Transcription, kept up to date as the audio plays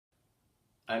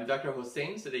I'm Dr.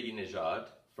 Hossein Sadeghi-Nejad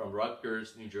from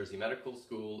Rutgers, New Jersey Medical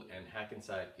School and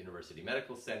Hackensack University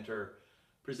Medical Center,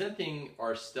 presenting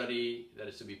our study that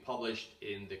is to be published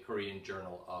in the Korean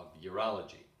Journal of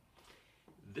Urology.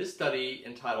 This study,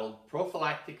 entitled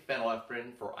Prophylactic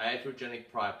Phenylephrine for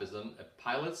Iatrogenic Priapism, a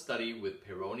pilot study with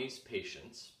Peyronie's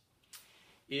patients,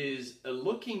 is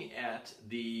looking at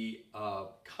the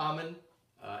common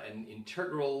and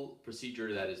integral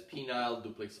procedure that is penile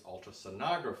duplex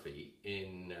ultrasonography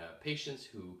in patients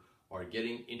who are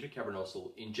getting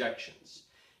intracavernosal injections.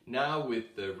 Now,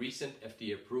 with the recent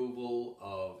FDA approval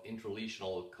of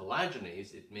intralesional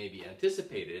collagenase, it may be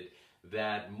anticipated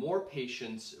that more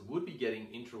patients would be getting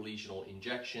intralesional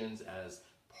injections as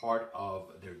part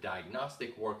of their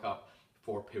diagnostic workup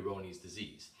for Peyronie's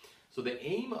disease. So the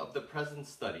aim of the present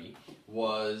study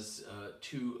was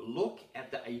to look at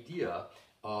the idea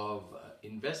of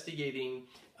investigating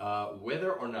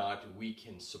whether or not we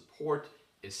can support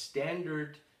a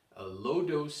standard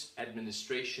low-dose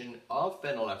administration of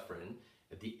phenylephrine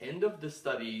at the end of the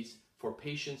studies for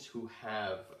patients who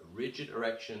have rigid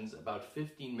erections about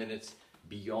 15 minutes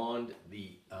beyond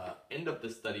the end of the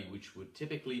study, which would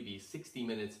typically be 60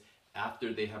 minutes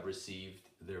after they have received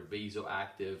their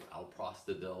vasoactive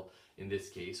alprostadil in this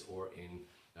case, or in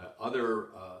other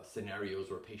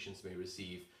scenarios where patients may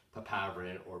receive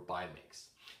papaverine or Bimix.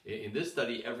 In this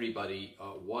study, everybody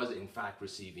was in fact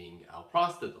receiving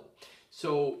alprostadil.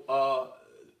 So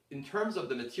in terms of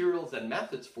the materials and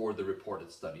methods for the reported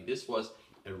study, this was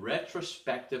a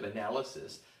retrospective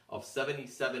analysis of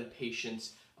 77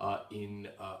 patients in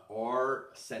our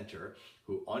center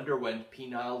who underwent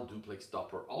penile duplex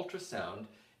Doppler ultrasound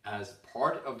as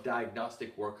part of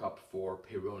diagnostic workup for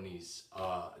Peyronie's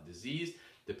disease.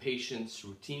 The patients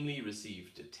routinely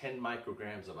received 10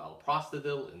 micrograms of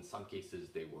alprostadil. In some cases,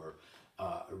 they were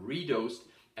redosed.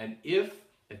 And if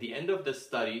at the end of the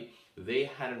study, they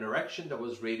had an erection that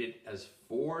was rated as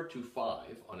 4 to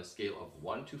 5 on a scale of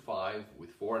 1 to 5, with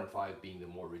 4 and 5 being the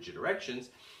more rigid erections,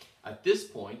 at this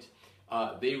point,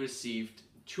 they received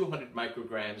 200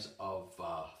 micrograms of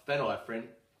phenylephrine,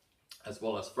 as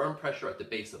well as firm pressure at the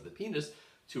base of the penis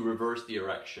to reverse the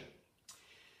erection.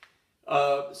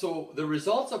 So the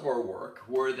results of our work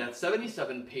were that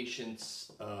 77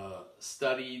 patients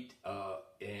studied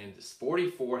and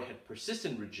 44 had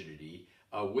persistent rigidity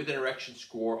with an erection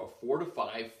score of 4 to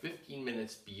 5, 15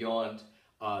 minutes beyond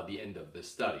the end of the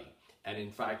study. And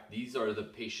in fact, these are the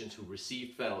patients who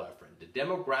received phenylephrine. The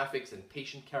demographics and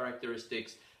patient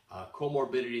characteristics,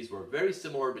 comorbidities were very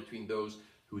similar between those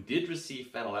who did receive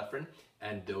phenylephrine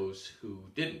and those who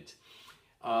didn't.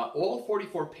 All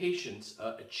 44 patients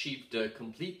achieved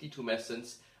complete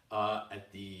detumescence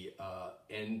at the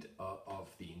end of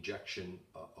the injection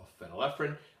of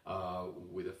phenylephrine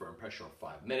with a firm pressure of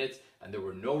 5 minutes, and there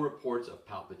were no reports of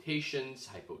palpitations,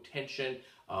 hypotension.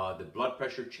 The blood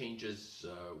pressure changes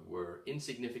were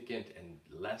insignificant and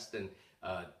less than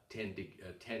 10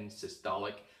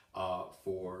 systolic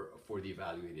for the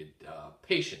evaluated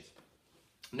patients.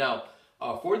 Now,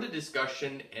 for the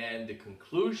discussion and the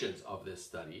conclusions of this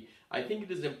study, I think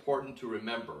it is important to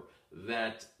remember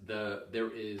that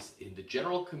there is, in the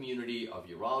general community of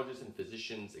urologists and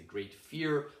physicians, a great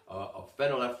fear of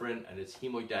phenylephrine and its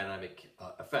hemodynamic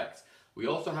effects. We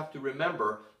also have to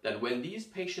remember that when these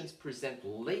patients present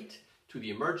late to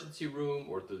the emergency room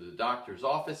or to the doctor's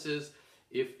offices,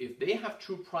 if they have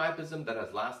true priapism that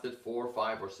has lasted 4,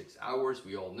 5, or 6 hours,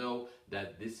 we all know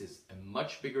that this is a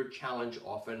much bigger challenge,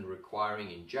 often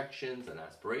requiring injections and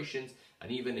aspirations,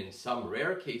 and even in some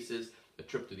rare cases, a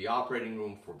trip to the operating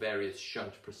room for various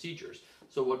shunt procedures.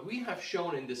 So what we have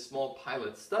shown in this small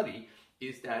pilot study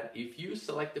is that if you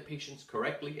select the patients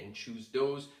correctly and choose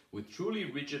those with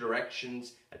truly rigid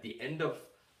erections at the end of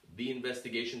the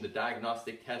investigation, the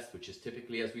diagnostic test, which is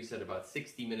typically, as we said, about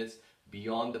 60 minutes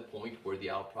beyond the point where the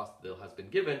alprostadil has been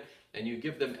given, and you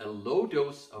give them a low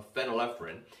dose of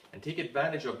phenylephrine and take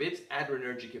advantage of its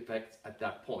adrenergic effects at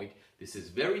that point, this is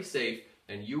very safe,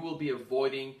 and you will be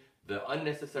avoiding the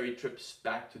unnecessary trips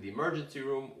back to the emergency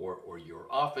room or your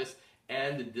office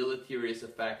and the deleterious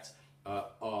effects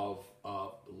of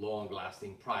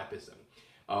long-lasting priapism.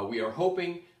 We are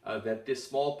hoping that this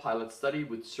small pilot study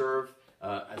would serve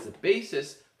as a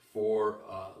basis for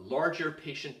larger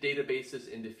patient databases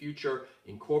in the future,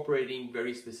 incorporating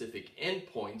very specific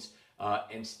endpoints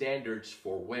and standards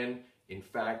for when, in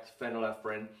fact,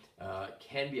 phenylephrine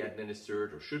can be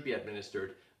administered or should be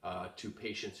administered to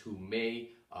patients who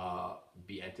may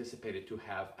be anticipated to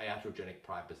have iatrogenic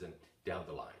priapism down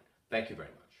the line. Thank you very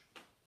much.